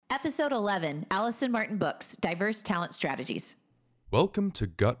Episode 11, Allison Martin Books, Diverse Talent Strategies. Welcome to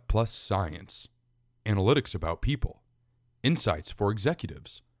Gut Plus Science. Analytics about people. Insights for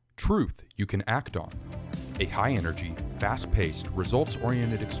executives. Truth you can act on. A high-energy, fast-paced,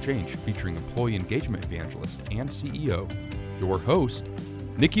 results-oriented exchange featuring employee engagement evangelist and CEO, your host,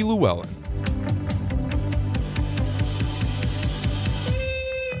 Nikki Llewellyn.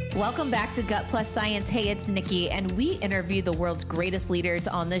 Welcome back to Gut Plus Science. Hey, it's Nikki, and we interview the world's greatest leaders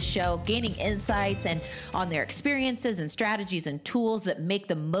on this show, gaining insights and on their experiences and strategies and tools that make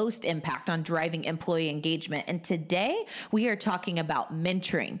the most impact on driving employee engagement. And today we are talking about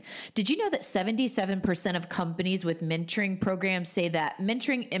mentoring. Did you know that 77% of companies with mentoring programs say that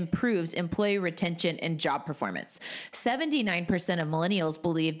mentoring improves employee retention and job performance? 79% of millennials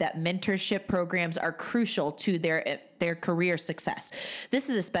believe that mentorship programs are crucial to their career success. This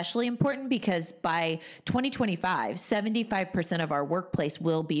is especially important because by 2025, 75% of our workplace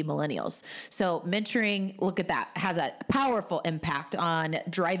will be millennials. So mentoring, look at that, has a powerful impact on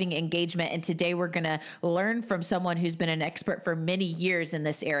driving engagement. And today we're going to learn from someone who's been an expert for many years in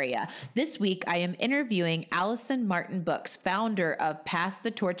this area. This week, I am interviewing Allison Martin Books, founder of Pass the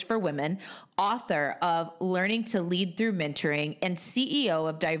Torch for Women, author of Learning to Lead Through Mentoring, and CEO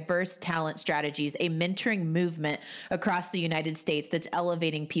of Diverse Talent Strategies, a mentoring movement across the United States that's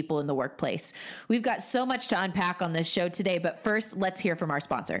elevating people in the workplace. We've got so much to unpack on this show today, but first, let's hear from our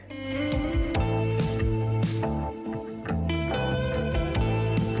sponsor.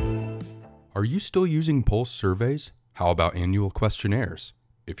 Are you still using Pulse surveys? How about annual questionnaires?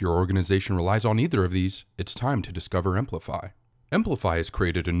 If your organization relies on either of these, it's time to discover Amplify. Amplify has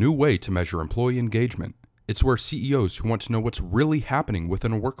created a new way to measure employee engagement. It's where CEOs who want to know what's really happening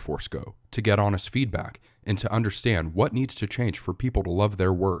within a workforce go, to get honest feedback, and to understand what needs to change for people to love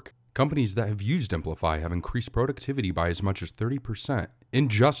their work. Companies that have used Amplify have increased productivity by as much as 30% in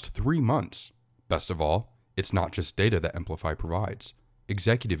just 3 months. Best of all, it's not just data that Amplify provides.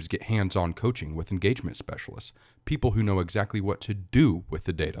 Executives get hands-on coaching with engagement specialists, people who know exactly what to do with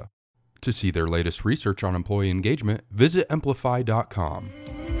the data. To see their latest research on employee engagement, visit amplify.com.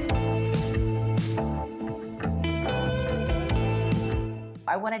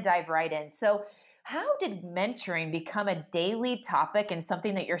 I want to dive right in. So, how did mentoring become a daily topic and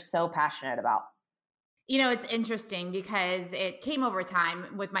something that you're so passionate about? You know, it's interesting because it came over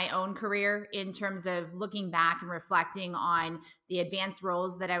time with my own career in terms of looking back and reflecting on the advanced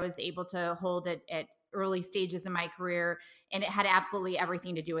roles that I was able to hold at early stages in my career. And it had absolutely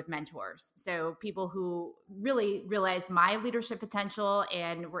everything to do with mentors. So people who really realized my leadership potential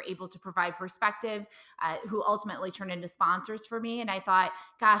and were able to provide perspective, who ultimately turned into sponsors for me. And I thought,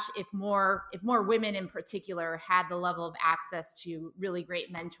 gosh, if more women in particular had the level of access to really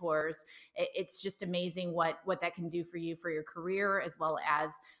great mentors, it's just amazing what that can do for you, for your career, as well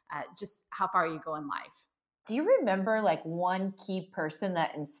as just how far you go in life. Do you remember like one key person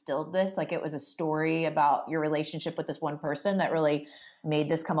that instilled this? Like it was a story about your relationship with this one person that really made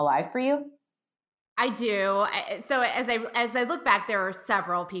this come alive for you? I do. So as I look back, there are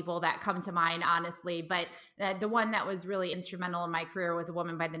several people that come to mind, honestly. But the one that was really instrumental in my career was a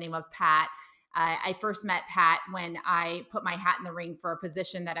woman by the name of Pat. I first met Pat when I put my hat in the ring for a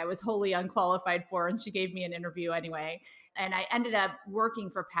position that I was wholly unqualified for, and she gave me an interview anyway. And I ended up working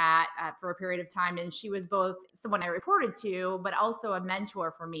for Pat for a period of time, and she was both someone I reported to, but also a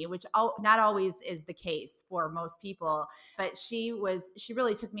mentor for me, which not always is the case for most people. But she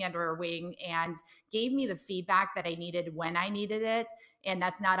really took me under her wing and gave me the feedback that I needed when I needed it. And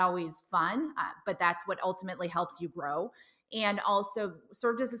that's not always fun, but that's what ultimately helps you grow. And also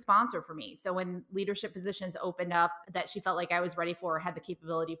served as a sponsor for me. So when leadership positions opened up that she felt like I was ready for, had the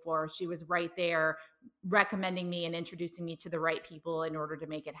capability for, she was right there recommending me and introducing me to the right people in order to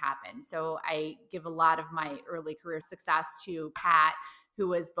make it happen. So I give a lot of my early career success to Pat, who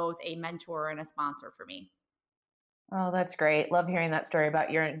was both a mentor and a sponsor for me. Oh, that's great. Love hearing that story about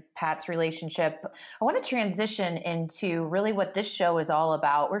your and Pat's relationship. I want to transition into really what this show is all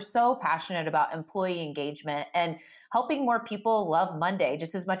about. We're so passionate about employee engagement and helping more people love Monday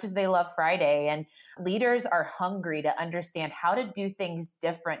just as much as they love Friday. And leaders are hungry to understand how to do things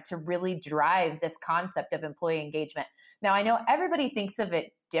different to really drive this concept of employee engagement. Now, I know everybody thinks of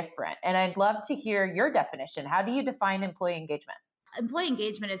it different, and I'd love to hear your definition. How do you define employee engagement? Employee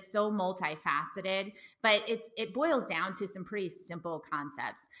engagement is so multifaceted, but it boils down to some pretty simple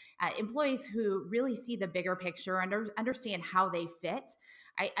concepts. Employees who really see the bigger picture and understand how they fit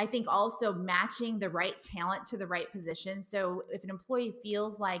I think also matching the right talent to the right position. So if an employee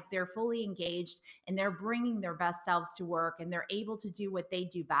feels like they're fully engaged and they're bringing their best selves to work and they're able to do what they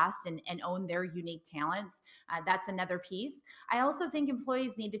do best and own their unique talents, that's another piece. I also think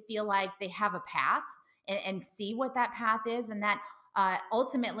employees need to feel like they have a path and see what that path is, and that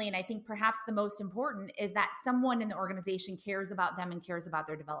ultimately, and I think perhaps the most important, is that someone in the organization cares about them and cares about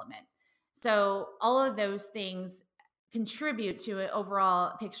their development. So all of those things contribute to an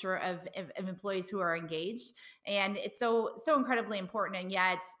overall picture of employees who are engaged, and it's so incredibly important. And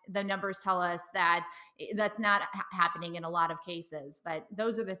yet the numbers tell us that that's not happening in a lot of cases. But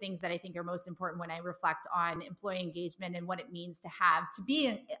those are the things that I think are most important when I reflect on employee engagement and what it means to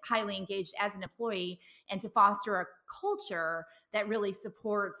be highly engaged as an employee and to foster a culture that really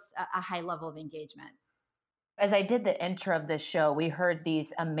supports a high level of engagement. As I did the intro of this show, we heard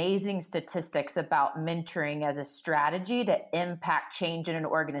these amazing statistics about mentoring as a strategy to impact change in an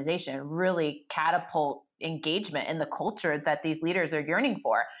organization, really catapult engagement in the culture that these leaders are yearning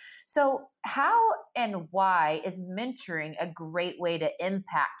for. So, how and why is mentoring a great way to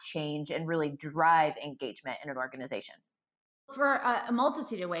impact change and really drive engagement in an organization? For a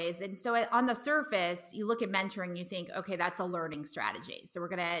multitude of ways. And so on the surface, you look at mentoring, you think, okay, that's a learning strategy. So we're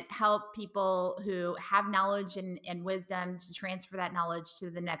going to help people who have knowledge and wisdom to transfer that knowledge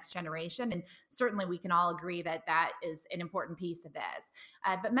to the next generation. And certainly we can all agree that that is an important piece of this.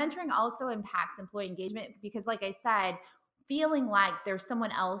 But mentoring also impacts employee engagement because, like I said, feeling like there's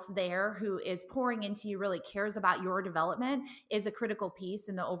someone else there who is pouring into you, really cares about your development, is a critical piece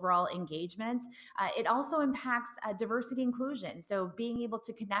in the overall engagement. It also impacts diversity inclusion. So being able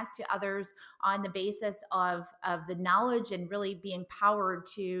to connect to others on the basis of the knowledge and really being empowered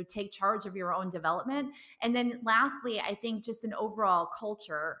to take charge of your own development. And then lastly, I think just an overall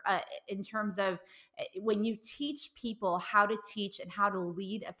culture in terms of when you teach people how to teach and how to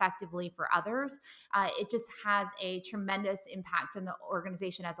lead effectively for others, it just has a tremendous impact on the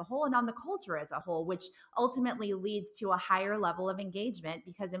organization as a whole and on the culture as a whole, which ultimately leads to a higher level of engagement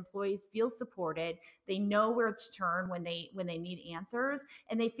because employees feel supported. They know where to turn when they need answers,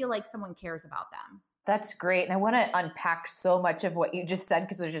 and they feel like someone cares about them. That's great. And I want to unpack so much of what you just said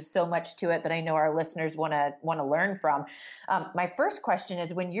because there's just so much to it that I know our listeners want to learn from. My first question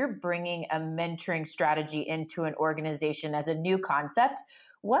is, when you're bringing a mentoring strategy into an organization as a new concept,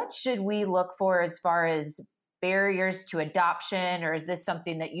 what should we look for as far as barriers to adoption? Or is this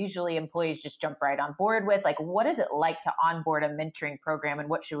something that usually employees just jump right on board with? Like, what is it like to onboard a mentoring program and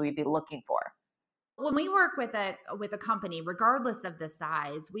what should we be looking for? When we work with a company, regardless of the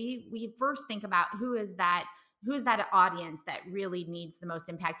size, we first think about who is that audience that really needs the most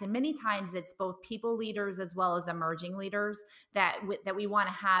impact. And many times it's both people leaders as well as emerging leaders that we want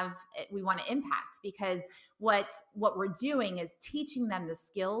to have, we want to impact, because what we're doing is teaching them the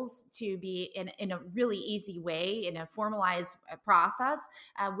skills to be in a really easy way, in a formalized process,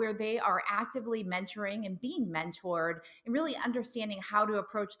 where they are actively mentoring and being mentored and really understanding how to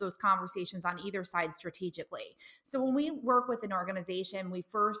approach those conversations on either side strategically. So when we work with an organization, we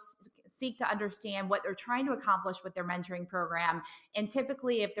first seek to understand what they're trying to accomplish with their mentoring program. And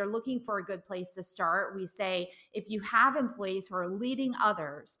typically, if they're looking for a good place to start, we say, if you have employees who are leading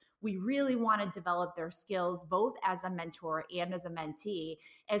others, we really want to develop their skills both as a mentor and as a mentee,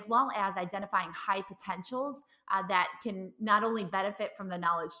 as well as identifying high potentials that can not only benefit from the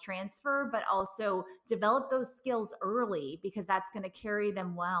knowledge transfer, but also develop those skills early, because that's going to carry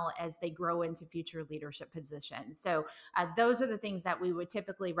them well as they grow into future leadership positions. So those are the things that we would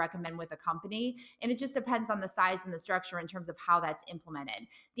typically recommend with a company. And it just depends on the size and the structure in terms of how that's implemented.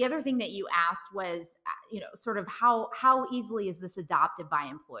 The other thing that you asked was, sort of how easily is this adopted by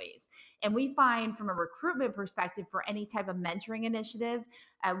employees? And we find from a recruitment perspective for any type of mentoring initiative,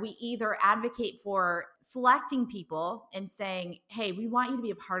 we either advocate for selecting people and saying, hey, we want you to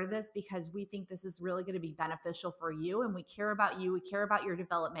be a part of this because we think this is really going to be beneficial for you and we care about you, we care about your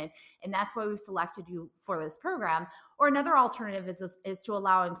development, and that's why we've selected you for this program. Or another alternative is to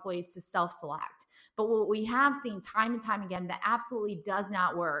allow employees to self-select. But what we have seen time and time again that absolutely does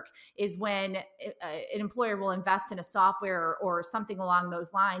not work is when an employer will invest in a software or something along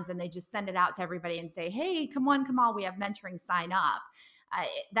those lines and they just send it out to everybody and say, hey, come on, we have mentoring, sign up.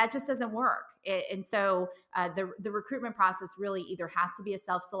 That just doesn't work. And so the recruitment process really either has to be a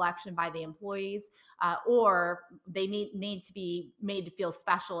self-selection by the employees, or they need to be made to feel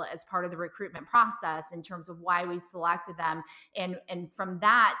special as part of the recruitment process in terms of why we've selected them. And from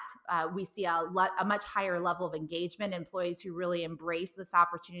that, we see a much higher level of engagement, employees who really embrace this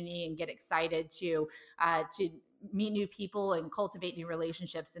opportunity and get excited to meet new people and cultivate new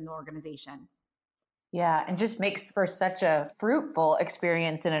relationships in the organization. Yeah, and just makes for such a fruitful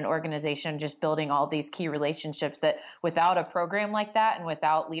experience in an organization, just building all these key relationships that without a program like that and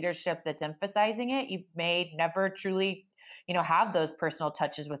without leadership that's emphasizing it, you may never truly, have those personal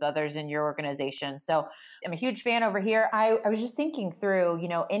touches with others in your organization. So I'm a huge fan over here. I was just thinking through,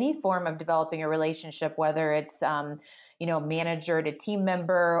 any form of developing a relationship, whether it's, manager to team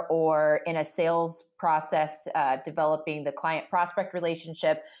member or in a sales process, developing the client prospect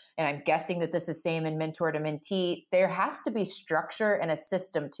relationship. And I'm guessing that this is same in mentor to mentee. There has to be structure and a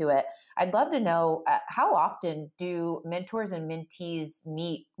system to it. I'd love to know how often do mentors and mentees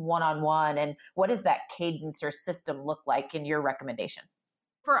meet one-on-one, and what does that cadence or system look like in your recommendation?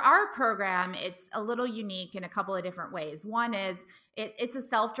 For our program, it's a little unique in a couple of different ways. One is it's a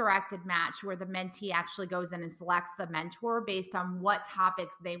self-directed match where the mentee actually goes in and selects the mentor based on what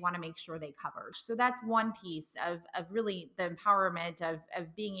topics they want to make sure they cover. So that's one piece of really the empowerment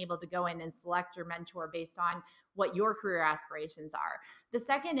of being able to go in and select your mentor based on what your career aspirations are. The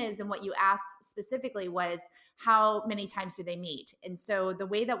second is, and what you asked specifically was, how many times do they meet? And so the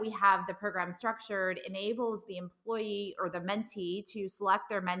way that we have the program structured enables the employee or the mentee to select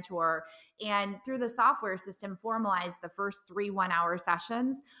their mentor, and through the software system formalize the first 3 1-hour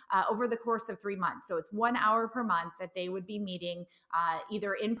sessions over the course of 3 months. So it's 1 hour per month that they would be meeting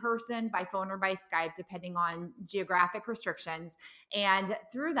either in person, by phone, or by Skype, depending on geographic restrictions. And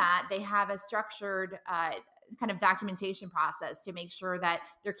through that, they have a structured kind of documentation process to make sure that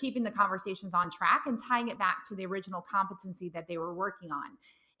they're keeping the conversations on track and tying it back to the original competency that they were working on.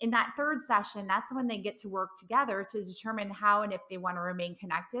 In that third session, that's when they get to work together to determine how and if they want to remain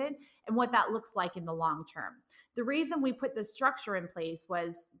connected and what that looks like in the long term. The reason we put this structure in place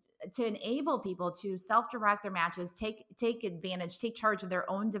was to enable people to self-direct their matches, take advantage, take charge of their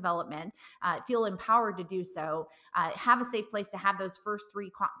own development, feel empowered to do so, have a safe place to have those first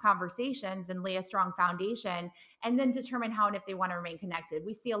 3 conversations and lay a strong foundation, and then determine how and if they want to remain connected.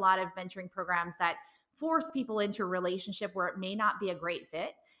 We see a lot of mentoring programs that force people into a relationship where it may not be a great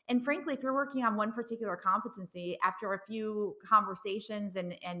fit. And frankly, if you're working on one particular competency, after a few conversations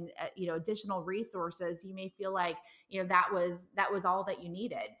and additional resources, you may feel like that was all that you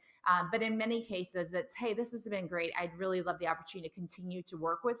needed. But in many cases, it's, hey, this has been great. I'd really love the opportunity to continue to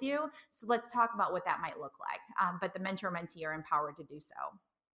work with you. So let's talk about what that might look like. But the mentor mentee are empowered to do so.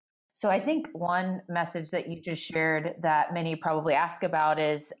 So I think one message that you just shared that many probably ask about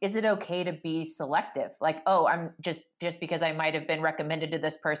is it okay to be selective? Like, oh, I'm just because I might have been recommended to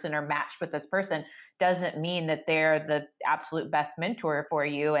this person or matched with this person doesn't mean that they're the absolute best mentor for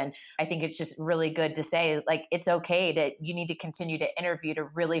you. And I think it's just really good to say, like, it's okay you need to continue to interview to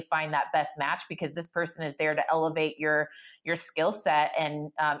really find that best match, because this person is there to elevate your skill set,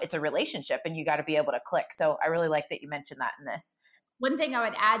 and it's a relationship and you got to be able to click. So I really like that you mentioned that in this. One thing I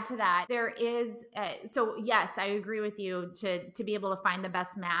would add to that, there is, so yes, I agree with you to be able to find the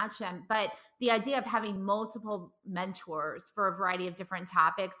best match. But the idea of having multiple mentors for a variety of different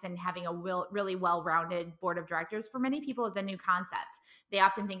topics and having a really well-rounded board of directors for many people is a new concept. They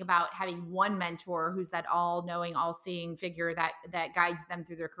often think about having one mentor who's that all-knowing, all-seeing figure that guides them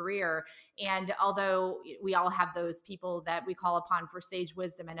through their career. And although we all have those people that we call upon for sage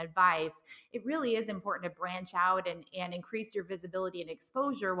wisdom and advice, it really is important to branch out and increase your visibility and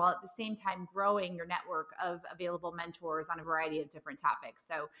exposure, while at the same time growing your network of available mentors on a variety of different topics.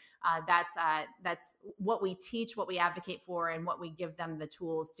 So that's what we teach, what we advocate for, and what we give them the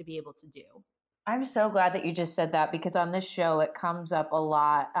tools to be able to do. I'm so glad that you just said that, because on this show, it comes up a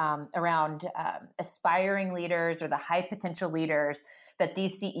lot around aspiring leaders or the high potential leaders that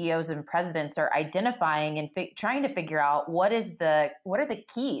these CEOs and presidents are identifying and trying to figure out what are the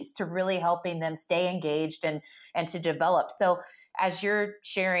keys to really helping them stay engaged and to develop. So as you're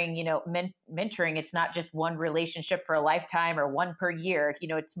sharing, mentoring, it's not just one relationship for a lifetime or one per year,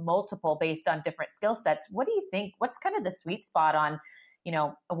 it's multiple based on different skill sets. What do you think? What's kind of the sweet spot on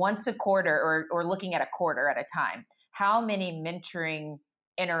once a quarter or looking at a quarter at a time? How many mentoring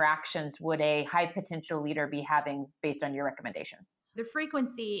interactions would a high potential leader be having based on your recommendation? The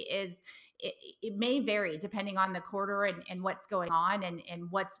frequency it may vary depending on the quarter and what's going on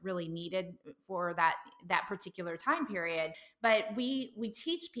and what's really needed for that particular time period. But we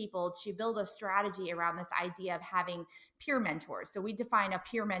teach people to build a strategy around this idea of having peer mentors. So we define a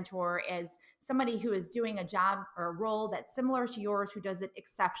peer mentor as somebody who is doing a job or a role that's similar to yours, who does it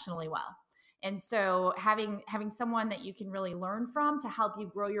exceptionally well. And so having someone that you can really learn from to help you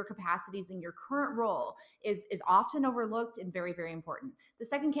grow your capacities in your current role is often overlooked and very, very important. The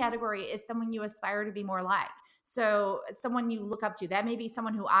second category is someone you aspire to be more like. So someone you look up to, that may be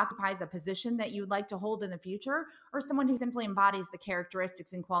someone who occupies a position that you'd like to hold in the future, or someone who simply embodies the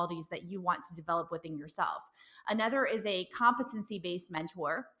characteristics and qualities that you want to develop within yourself. Another is a competency-based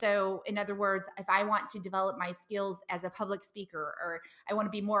mentor. So in other words, if I want to develop my skills as a public speaker, or I want to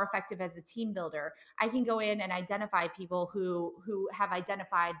be more effective as a team builder, I can go in and identify people who have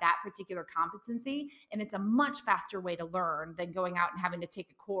identified that particular competency. And it's a much faster way to learn than going out and having to take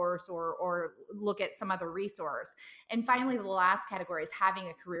a course or look at some other resource. And finally, the last category is having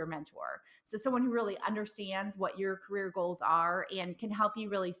a career mentor. So someone who really understands what your career goals are and can help you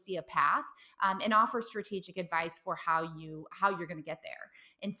really see a path, and offer strategic advice for how you're going to get there.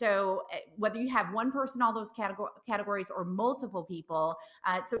 And so whether you have one person, all those categories, or multiple people,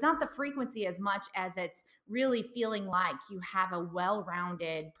 so it's not the frequency as much as it's really feeling like you have a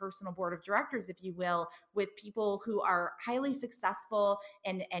well-rounded personal board of directors, if you will, with people who are highly successful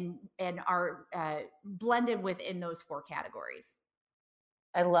and are blended within those four categories.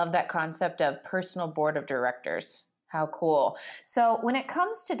 I love that concept of personal board of directors. How cool. So when it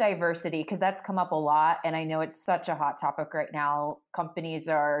comes to diversity, because that's come up a lot, and I know it's such a hot topic right now, companies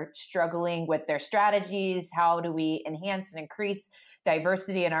are struggling with their strategies. How do we enhance and increase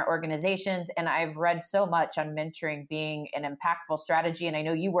diversity in our organizations? And I've read so much on mentoring being an impactful strategy, and I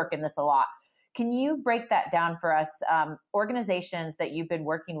know you work in this a lot. Can you break that down for us? Organizations that you've been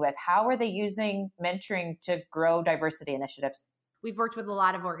working with, how are they using mentoring to grow diversity initiatives? We've worked with a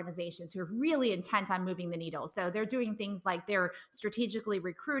lot of organizations who are really intent on moving the needle. So they're doing things like they're strategically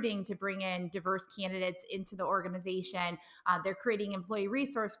recruiting to bring in diverse candidates into the organization. They're creating employee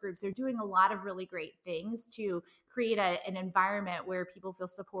resource groups. They're doing a lot of really great things to create an environment where people feel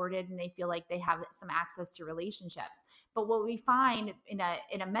supported and they feel like they have some access to relationships. But what we find in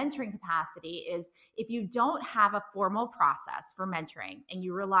a mentoring capacity is if you don't have a formal process for mentoring and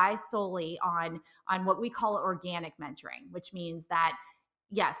you rely solely on what we call organic mentoring, which means that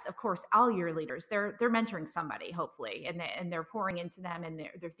yes, of course, all your leaders, they're mentoring somebody, hopefully, and they're pouring into them, and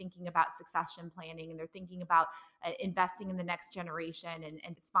they're thinking about succession planning, and they're thinking about investing in the next generation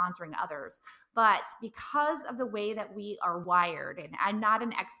and sponsoring others. But because of the way that we are wired, and I'm not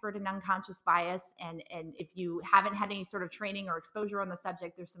an expert in unconscious bias, and if you haven't had any sort of training or exposure on the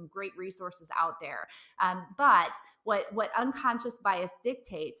subject, there's some great resources out there. But what unconscious bias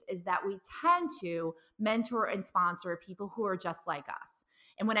dictates is that we tend to mentor and sponsor people who are just like us.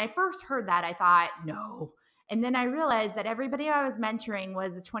 And when I first heard that, I thought, no. And then I realized that everybody I was mentoring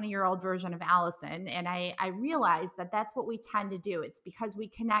was a 20-year-old version of Allison. And I realized that that's what we tend to do. It's because we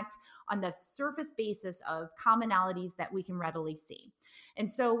connect on the surface basis of commonalities that we can readily see. And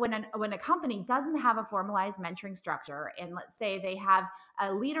so when a company doesn't have a formalized mentoring structure, and let's say they have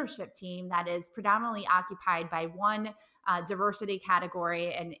a leadership team that is predominantly occupied by one diversity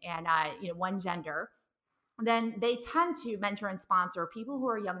category and one gender, then they tend to mentor and sponsor people who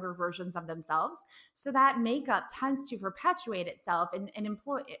are younger versions of themselves. So that makeup tends to perpetuate itself. And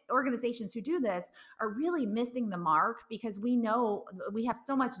organizations who do this are really missing the mark, because we know we have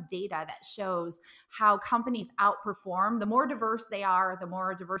so much data that shows how companies outperform. The more diverse they are, the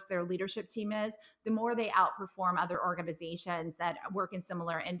more diverse their leadership team is, the more they outperform other organizations that work in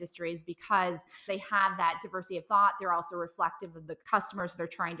similar industries, because they have that diversity of thought. They're also reflective of the customers they're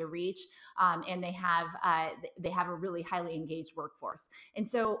trying to reach, and they have a really highly engaged workforce. And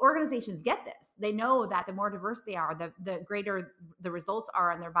so organizations get this. They know that the more diverse they are, the greater the results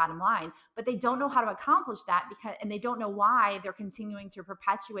are on their bottom line, but they don't know how to accomplish that and they don't know why they're continuing to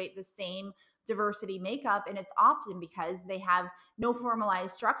perpetuate the same diversity makeup. And it's often because they have no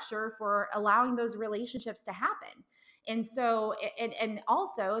formalized structure for allowing those relationships to happen. And so, and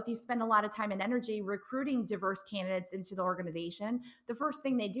also, if you spend a lot of time and energy recruiting diverse candidates into the organization, the first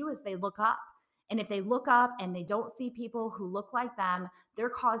thing they do is they look up. And if they look up and they don't see people who look like them, they're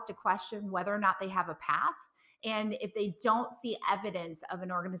caused to question whether or not they have a path. And if they don't see evidence of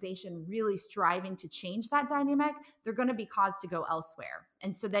an organization really striving to change that dynamic, they're going to be caused to go elsewhere.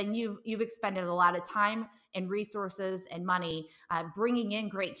 And so then you've expended a lot of time and resources and money bringing in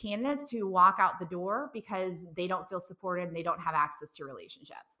great candidates who walk out the door because they don't feel supported and they don't have access to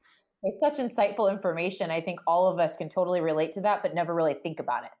relationships. It's such insightful information. I think all of us can totally relate to that, but never really think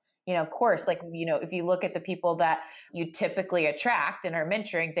about it. Of course, if you look at the people that you typically attract and are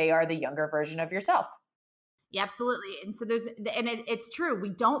mentoring, they are the younger version of yourself. Yeah, absolutely. And so it's true. We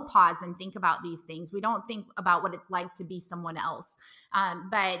don't pause and think about these things. We don't think about what it's like to be someone else.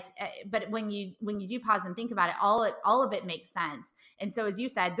 But when you do pause and think about it, all of it makes sense. And so, as you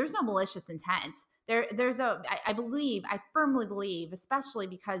said, there's no malicious intent. I firmly believe, especially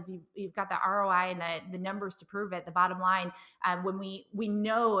because you've got the ROI and the numbers to prove it. The bottom line, when we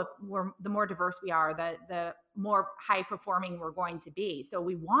know if the more diverse we are, the more high performing we're going to be. So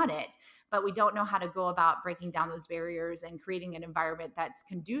we want it, but we don't know how to go about breaking down those barriers and creating an environment that's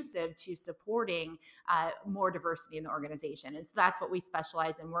conducive to supporting more diversity in the organization. And so that's what we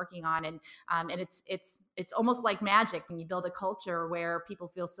specialize in working on. And it's almost like magic when you build a culture where people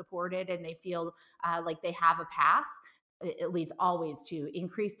feel supported and they feel like they have a path. It leads always to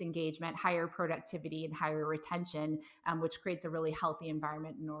increased engagement, higher productivity, and higher retention, which creates a really healthy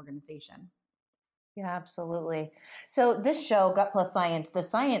environment in an organization. Yeah, absolutely. So this show, Gut Plus Science, the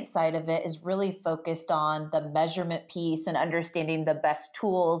science side of it is really focused on the measurement piece and understanding the best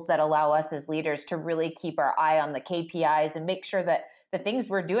tools that allow us as leaders to really keep our eye on the KPIs and make sure that the things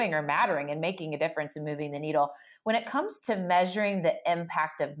we're doing are mattering and making a difference and moving the needle. When it comes to measuring the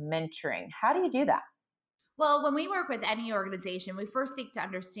impact of mentoring, how do you do that? Well, when we work with any organization, we first seek to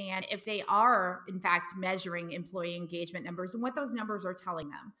understand if they are, in fact, measuring employee engagement numbers and what those numbers are telling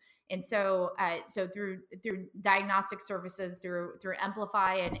them. And so, through diagnostic services, through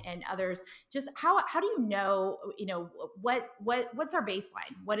Amplify and others, just how do you know what's our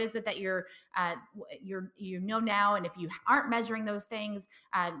baseline? What is it that you're now? And if you aren't measuring those things,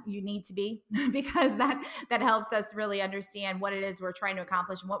 you need to be because that helps us really understand what it is we're trying to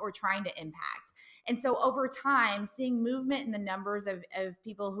accomplish and what we're trying to impact. And so over time, seeing movement in the numbers of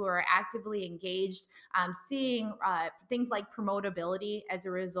people who are actively engaged, seeing things like promotability as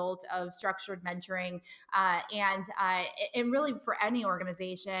a result of structured mentoring, and really for any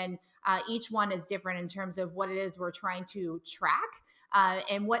organization, each one is different in terms of what it is we're trying to track.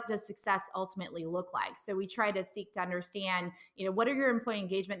 And what does success ultimately look like? So we try to seek to understand, what are your employee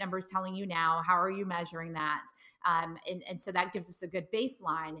engagement numbers telling you now? How are you measuring that? And so that gives us a good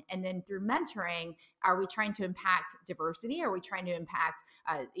baseline. And then through mentoring, are we trying to impact diversity? Are we trying to impact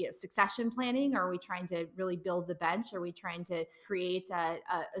succession planning? Are we trying to really build the bench? Are we trying to create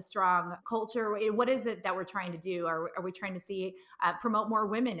a strong culture? What is it that we're trying to do? Are we trying to see promote more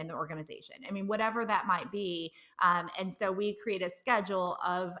women in the organization? I mean, whatever that might be. And so we create a schedule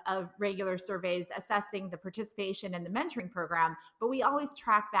of regular surveys assessing the participation in the mentoring program, but we always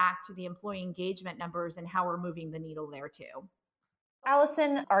track back to the employee engagement numbers and how we're moving the needle there too.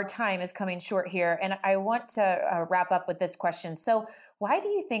 Allison, our time is coming short here, and I want to wrap up with this question. So why do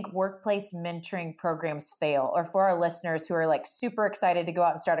you think workplace mentoring programs fail? Or for our listeners who are like super excited to go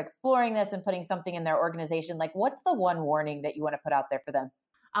out and start exploring this and putting something in their organization, like what's the one warning that you want to put out there for them?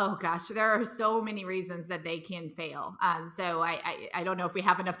 Oh gosh, there are so many reasons that they can fail. So I don't know if we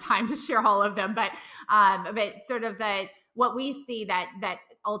have enough time to share all of them, but sort of what we see that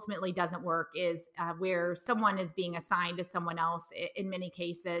ultimately doesn't work is where someone is being assigned to someone else in many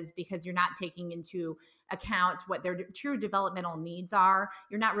cases because you're not taking into account what their true developmental needs are.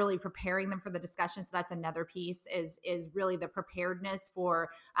 You're not really preparing them for the discussion. So that's another piece is really the preparedness for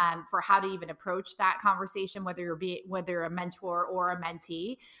how to even approach that conversation, whether you're a mentor or a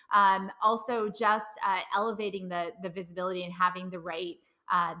mentee. Also just elevating the visibility and having the right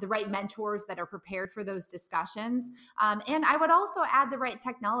mentors that are prepared for those discussions. And I would also add the right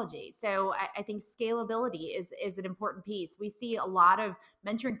technology. So I think scalability is an important piece. We see a lot of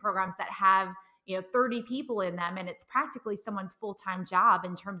mentoring programs that have 30 people in them, and it's practically someone's full-time job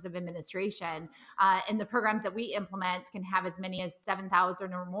in terms of administration. And the programs that we implement can have as many as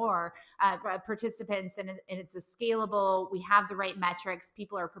 7,000 or more participants, and it's a scalable. We have the right metrics.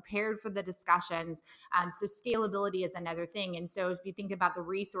 People are prepared for the discussions. So scalability is another thing. And so if you think about the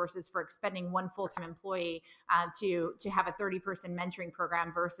resources for expending one full-time employee to have a 30-person mentoring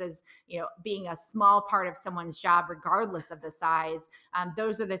program versus being a small part of someone's job, regardless of the size,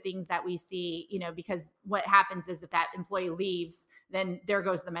 those are the things that we see. Because what happens is if that employee leaves, then there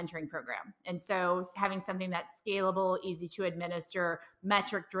goes the mentoring program. And so having something that's scalable, easy to administer,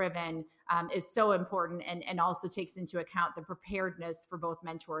 metric driven is so important, and also takes into account the preparedness for both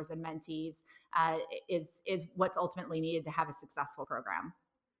mentors and mentees is what's ultimately needed to have a successful program.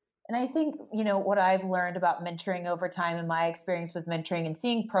 And I think, what I've learned about mentoring over time and my experience with mentoring and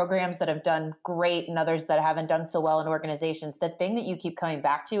seeing programs that have done great and others that haven't done so well in organizations, the thing that you keep coming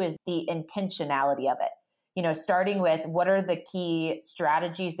back to is the intentionality of it. Starting with what are the key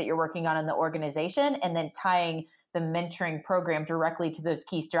strategies that you're working on in the organization, and then tying the mentoring program directly to those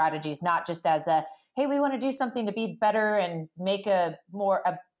key strategies, not just as a, hey, we want to do something to be better and make a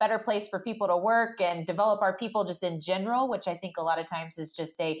better place for people to work and develop our people just in general, which I think a lot of times is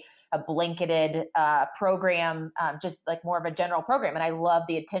just a blanketed program, just like more of a general program. And I love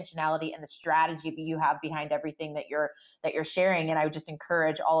the intentionality and the strategy you have behind everything that you're sharing. And I would just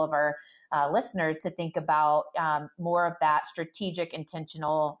encourage all of our listeners to think about more of that strategic,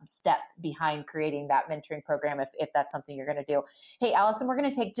 intentional step behind creating that mentoring program if that's something you're going to do. Hey, Allison, we're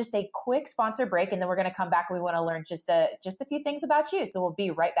going to take just a quick sponsor break, and then we're going to come back and we want to learn just a few things about you. So we'll be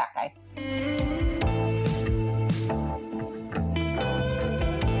right back, guys.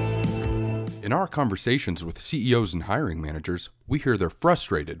 In our conversations with CEOs and hiring managers, we hear they're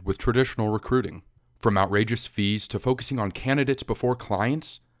frustrated with traditional recruiting. From outrageous fees to focusing on candidates before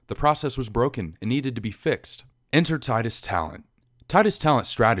clients, the process was broken and needed to be fixed. Enter Titus Talent. Titus Talent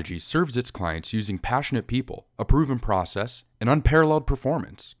Strategies serves its clients using passionate people, a proven process, and unparalleled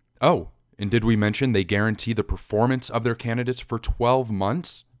performance. Oh, and did we mention they guarantee the performance of their candidates for 12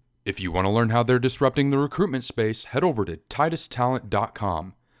 months? If you want to learn how they're disrupting the recruitment space, head over to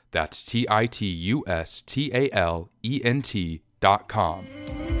titustalent.com. That's TITUSTALENT.com.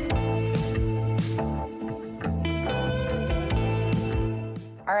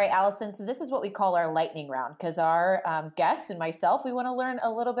 All right, Allison, so this is what we call our lightning round because our guests and myself, we want to learn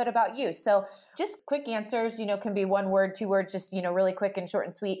a little bit about you. So just quick answers, can be 1 word, 2 words, just, really quick and short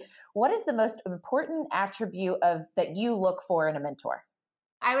and sweet. What is the most important attribute that you look for in a mentor?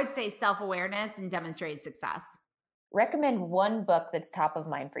 I would say self-awareness and demonstrated success. Recommend 1 book that's top of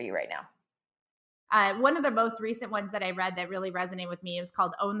mind for you right now. One of the most recent ones that I read that really resonated with me was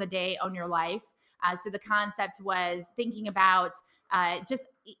called Own the Day, Own Your Life. So the concept was thinking about just,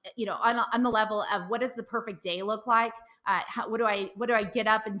 on the level of what does the perfect day look like? What do I get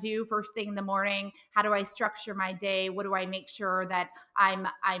up and do first thing in the morning? How do I structure my day? What do I make sure that I'm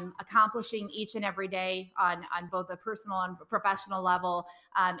accomplishing each and every day on both a personal and professional level?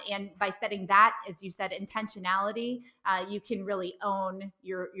 And by setting that, as you said, intentionality, you can really own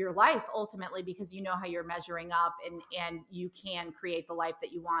your life ultimately because you know how you're measuring up and you can create the life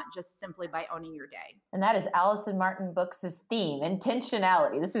that you want just simply by owning your day. And that is Allison Martin Books' theme,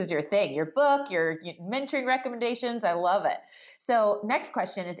 intentionality. This is your thing, your book, your mentoring recommendations. I love it. So next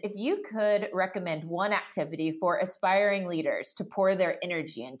question is, if you could recommend 1 activity for aspiring leaders to pour their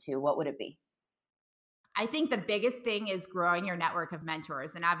energy into, what would it be? I think the biggest thing is growing your network of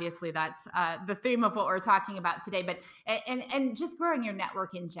mentors. And obviously that's the theme of what we're talking about today, but and just growing your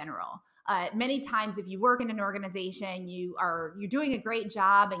network in general. Many times if you work in an organization, you're doing a great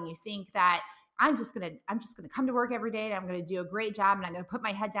job and you think that I'm just gonna come to work every day and I'm gonna do a great job and I'm gonna put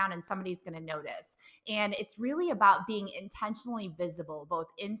my head down and somebody's gonna notice. And it's really about being intentionally visible, both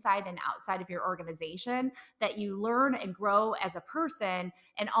inside and outside of your organization, that you learn and grow as a person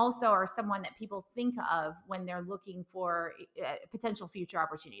and also are someone that people think of when they're looking for potential future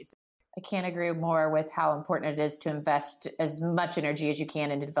opportunities. I can't agree more with how important it is to invest as much energy as you can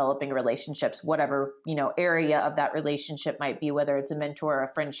into developing relationships, whatever, area of that relationship might be, whether it's a mentor,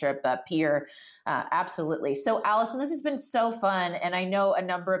 a friendship, a peer. Absolutely. So Allison, this has been so fun. And I know a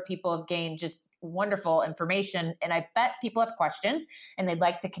number of people have gained just wonderful information, and I bet people have questions and they'd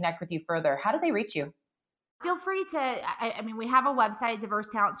like to connect with you further. How do they reach you? Feel free to, we have a website,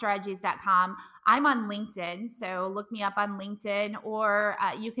 diversetalentstrategies.com. I'm on LinkedIn, so look me up on LinkedIn, or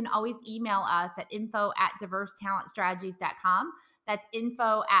you can always email us at info@diversetalentstrategies.com. That's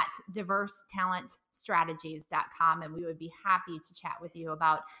info@diversetalentstrategies.com, and we would be happy to chat with you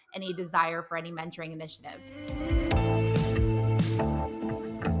about any desire for any mentoring initiative.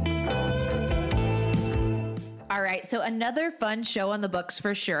 All right, so another fun show on the books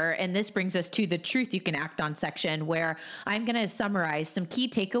for sure. And this brings us to the Truth You Can Act On section, where I'm going to summarize some key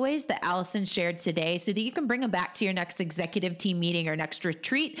takeaways that Allison shared today so that you can bring them back to your next executive team meeting or next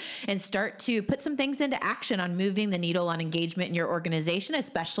retreat and start to put some things into action on moving the needle on engagement in your organization,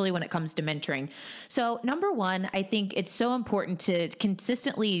 especially when it comes to mentoring. So number 1, I think it's so important to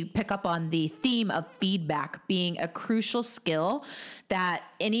consistently pick up on the theme of feedback being a crucial skill that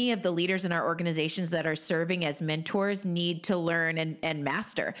any of the leaders in our organizations that are serving as mentors need to learn and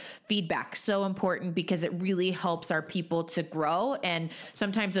master. Feedback, so important because it really helps our people to grow. And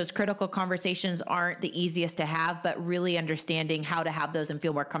sometimes those critical conversations aren't the easiest to have, but really understanding how to have those and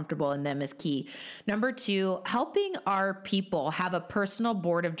feel more comfortable in them is key. Number 2, helping our people have a personal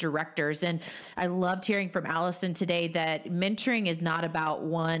board of directors. And I loved hearing from Allison today that mentoring is not about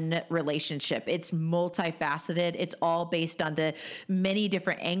one relationship. It's multifaceted. It's all based on the many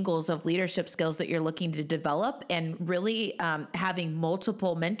different angles of leadership skills that you're looking to develop, and really having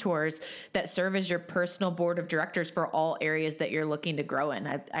multiple mentors that serve as your personal board of directors for all areas that you're looking to grow in.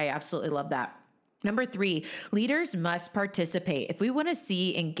 I absolutely love that. Number 3, leaders must participate. If we want to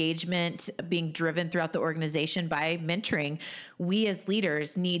see engagement being driven throughout the organization by mentoring, we as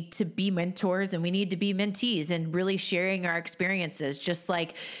leaders need to be mentors and we need to be mentees and really sharing our experiences. Just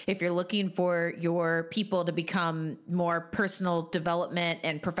like if you're looking for your people to become more personal development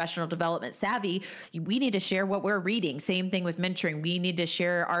and professional development savvy, we need to share what we're reading. Same thing with mentoring. We need to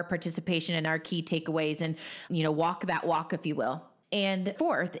share our participation and our key takeaways and, walk that walk, if you will. And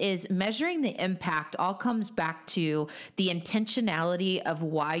 4th is measuring the impact. All comes back to the intentionality of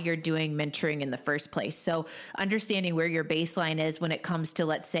why you're doing mentoring in the first place. So understanding where your baseline is when it comes to,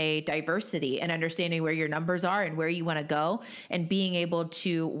 let's say, diversity, and understanding where your numbers are and where you want to go, and being able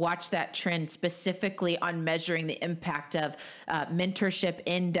to watch that trend specifically on measuring the impact of mentorship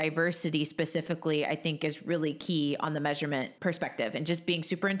in diversity specifically, I think is really key on the measurement perspective, and just being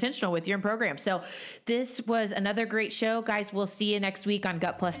super intentional with your program. So this was another great show, guys. We'll see you next week on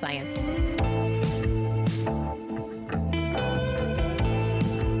Gut Plus Science.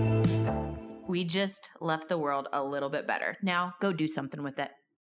 We just left the world a little bit better. Now go do something with it.